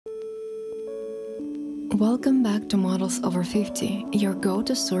Welcome back to Models Over 50, your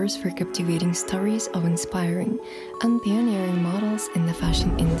go-to source for captivating stories of inspiring and pioneering models in the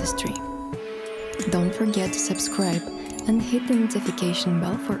fashion industry. Don't forget to subscribe and hit the notification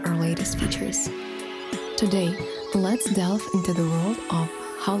bell for our latest features. Today, let's delve into the world of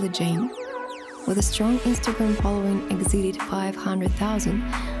Holly Jane. With a strong Instagram following exceeded 500,000,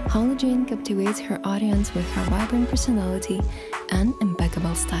 Holly Jane captivates her audience with her vibrant personality and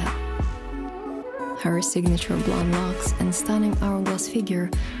impeccable style. Her signature blonde locks and stunning hourglass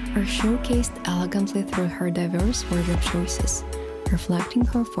figure are showcased elegantly through her diverse wardrobe choices, reflecting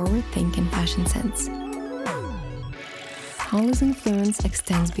her forward-thinking fashion sense. Holly's influence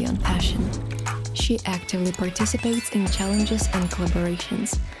extends beyond fashion. She actively participates in challenges and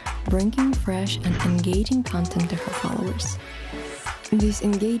collaborations, bringing fresh and engaging content to her followers. This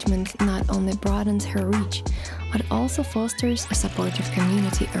engagement not only broadens her reach, but also fosters a supportive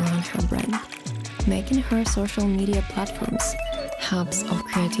community around her brand, making her social media platforms hubs of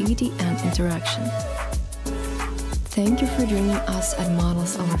creativity and interaction. Thank you for joining us at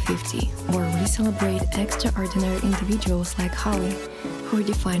Models Over 50, where we celebrate extraordinary individuals like Holly, who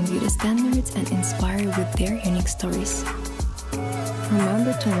define beauty standards and inspire with their unique stories.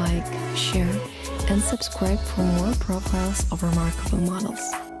 Remember to like, share, and subscribe for more profiles of remarkable models.